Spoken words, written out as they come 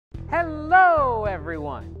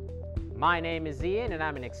everyone. My name is Ian and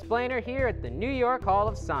I'm an explainer here at the New York Hall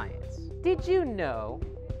of Science. Did you know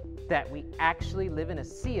that we actually live in a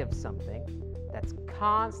sea of something that's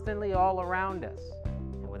constantly all around us?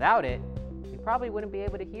 And without it, we probably wouldn't be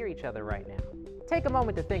able to hear each other right now. Take a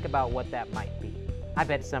moment to think about what that might be. I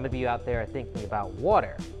bet some of you out there are thinking about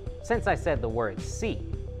water, since I said the word sea.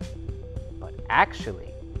 But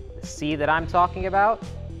actually, the sea that I'm talking about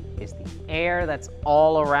is the air that's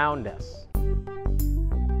all around us.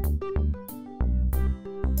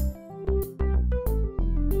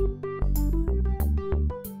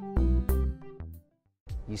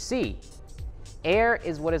 You see, air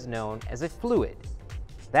is what is known as a fluid.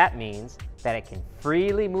 That means that it can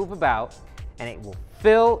freely move about and it will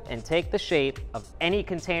fill and take the shape of any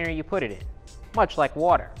container you put it in, much like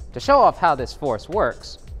water. To show off how this force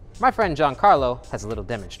works, my friend Giancarlo has a little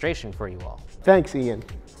demonstration for you all. Thanks, Ian.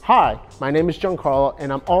 Hi, my name is Giancarlo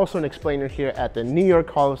and I'm also an explainer here at the New York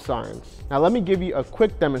Hall of Science. Now let me give you a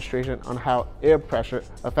quick demonstration on how air pressure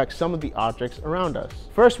affects some of the objects around us.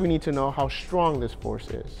 First, we need to know how strong this force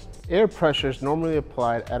is. Air pressure is normally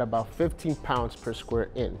applied at about 15 pounds per square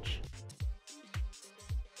inch.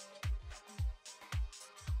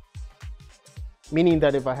 Meaning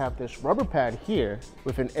that if I have this rubber pad here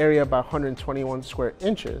with an area about 121 square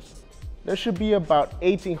inches, there should be about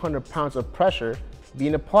 1,800 pounds of pressure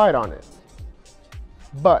being applied on it.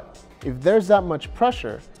 But if there's that much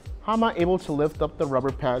pressure, how am I able to lift up the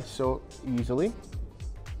rubber pad so easily?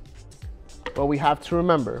 Well, we have to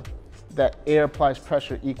remember that air applies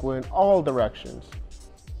pressure equal in all directions.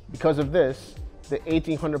 Because of this, the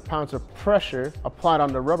 1,800 pounds of pressure applied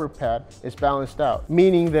on the rubber pad is balanced out,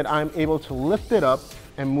 meaning that I'm able to lift it up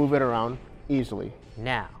and move it around easily.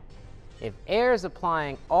 Now, if air is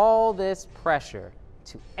applying all this pressure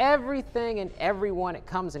to everything and everyone it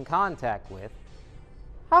comes in contact with,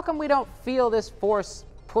 how come we don't feel this force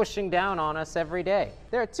pushing down on us every day?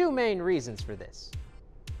 There are two main reasons for this.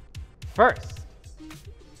 First,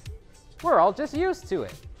 we're all just used to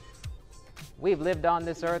it. We've lived on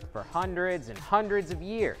this earth for hundreds and hundreds of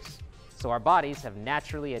years, so our bodies have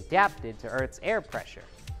naturally adapted to Earth's air pressure.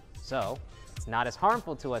 So it's not as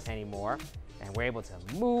harmful to us anymore, and we're able to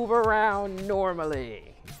move around normally.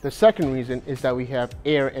 The second reason is that we have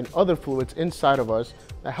air and other fluids inside of us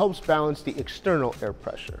that helps balance the external air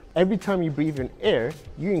pressure. Every time you breathe in air,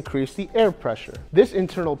 you increase the air pressure. This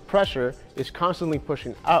internal pressure is constantly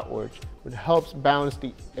pushing outwards, which helps balance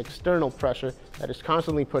the external pressure that is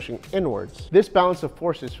constantly pushing inwards. This balance of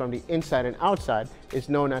forces from the inside and outside is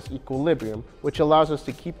known as equilibrium, which allows us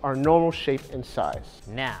to keep our normal shape and size.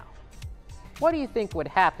 Now, what do you think would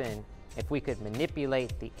happen if we could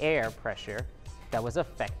manipulate the air pressure that was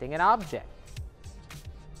affecting an object?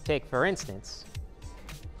 Take, for instance,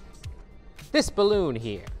 this balloon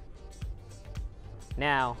here.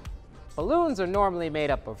 Now, balloons are normally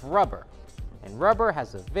made up of rubber, and rubber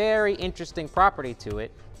has a very interesting property to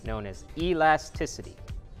it known as elasticity.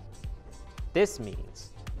 This means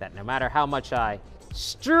that no matter how much I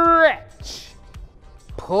stretch,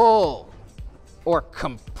 pull, or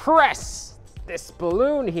compress this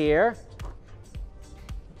balloon here,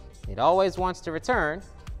 it always wants to return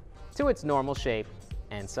to its normal shape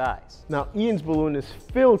and size. Now, Ian's balloon is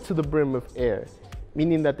filled to the brim with air,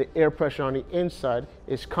 meaning that the air pressure on the inside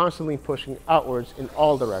is constantly pushing outwards in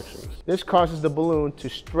all directions. This causes the balloon to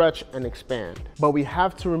stretch and expand. But we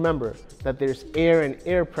have to remember that there's air and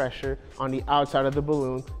air pressure on the outside of the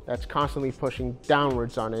balloon that's constantly pushing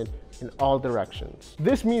downwards on it in all directions.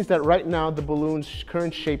 This means that right now the balloon's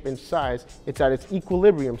current shape and size, it's at its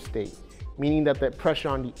equilibrium state, meaning that the pressure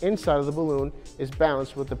on the inside of the balloon is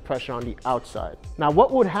balanced with the pressure on the outside. Now,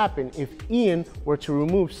 what would happen if Ian were to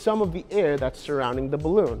remove some of the air that's surrounding the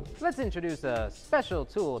balloon? Let's introduce a special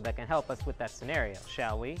tool that can help us with that scenario,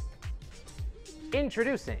 shall we?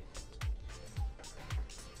 Introducing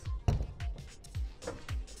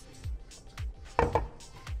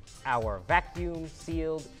our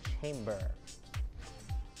vacuum-sealed chamber.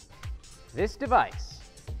 This device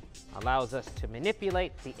allows us to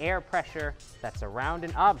manipulate the air pressure that's around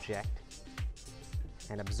an object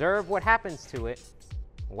and observe what happens to it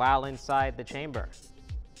while inside the chamber.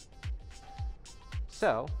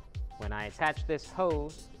 So, when I attach this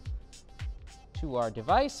hose to our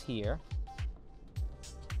device here,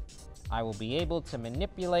 I will be able to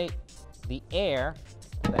manipulate the air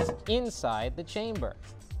that's inside the chamber.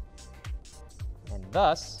 And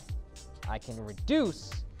thus, I can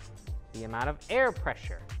reduce the amount of air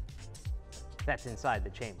pressure that's inside the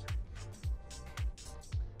chamber.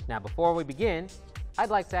 Now, before we begin, I'd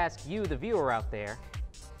like to ask you, the viewer out there,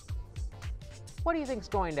 what do you think is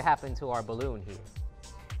going to happen to our balloon here?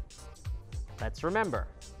 Let's remember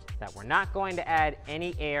that we're not going to add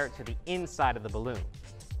any air to the inside of the balloon.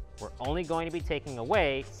 We're only going to be taking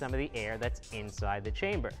away some of the air that's inside the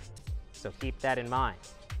chamber. So keep that in mind.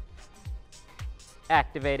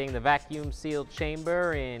 Activating the vacuum sealed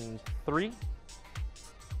chamber in 3,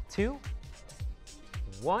 2,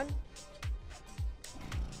 1.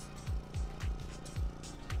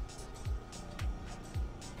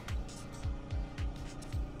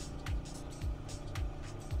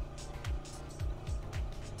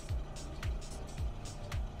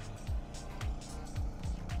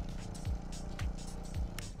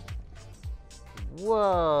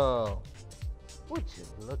 Whoa, would you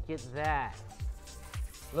look at that?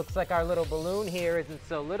 Looks like our little balloon here isn't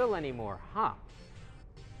so little anymore, huh?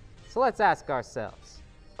 So let's ask ourselves,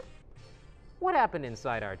 what happened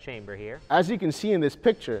inside our chamber here? As you can see in this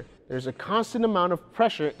picture, there's a constant amount of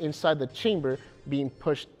pressure inside the chamber being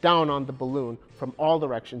pushed down on the balloon from all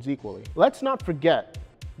directions equally. Let's not forget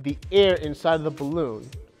the air inside of the balloon,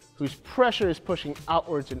 whose pressure is pushing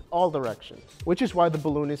outwards in all directions, which is why the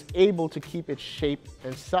balloon is able to keep its shape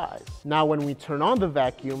and size. Now, when we turn on the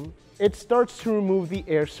vacuum, it starts to remove the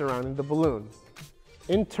air surrounding the balloon.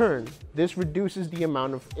 In turn, this reduces the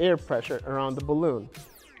amount of air pressure around the balloon,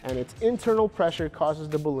 and its internal pressure causes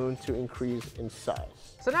the balloon to increase in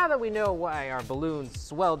size. So now that we know why our balloon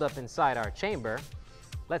swelled up inside our chamber,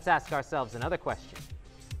 let's ask ourselves another question.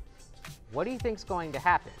 What do you think's going to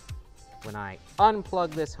happen when I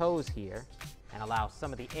unplug this hose here and allow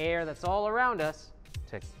some of the air that's all around us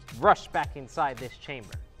to rush back inside this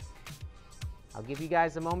chamber? I'll give you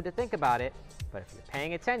guys a moment to think about it, but if you're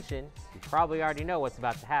paying attention, you probably already know what's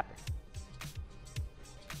about to happen.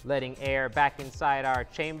 Letting air back inside our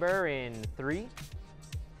chamber in 3,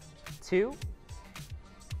 2,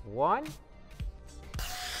 1.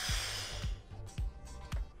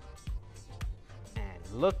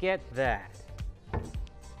 And look at that.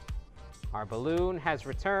 Our balloon has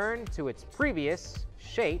returned to its previous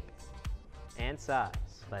shape and size.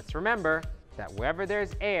 Let's remember that wherever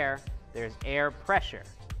there's air pressure,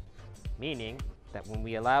 meaning that when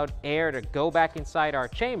we allowed air to go back inside our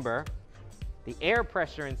chamber, the air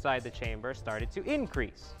pressure inside the chamber started to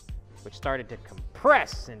increase, which started to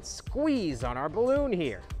compress and squeeze on our balloon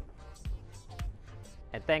here.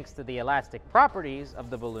 And thanks to the elastic properties of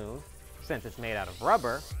the balloon, since it's made out of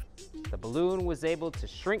rubber, the balloon was able to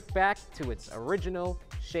shrink back to its original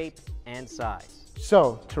shape and size.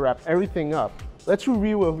 So, to wrap everything up, let's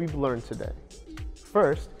review what we've learned today.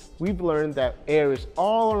 First, we've learned that air is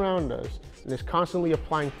all around us and is constantly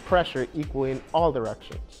applying pressure equally in all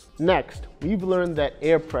directions. Next, we've learned that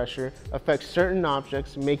air pressure affects certain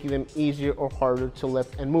objects, making them easier or harder to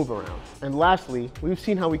lift and move around. And lastly, we've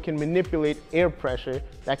seen how we can manipulate air pressure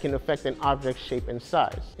that can affect an object's shape and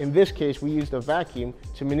size. In this case, we used a vacuum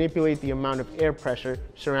to manipulate the amount of air pressure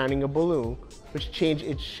surrounding a balloon, which changed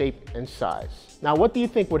its shape and size. Now, what do you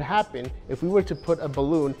think would happen if we were to put a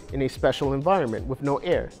balloon in a special environment with no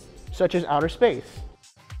air, such as outer space?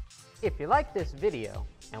 If you like this video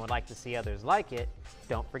and would like to see others like it,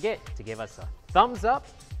 don't forget to give us a thumbs up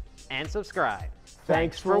and subscribe.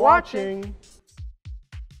 Thanks for watching.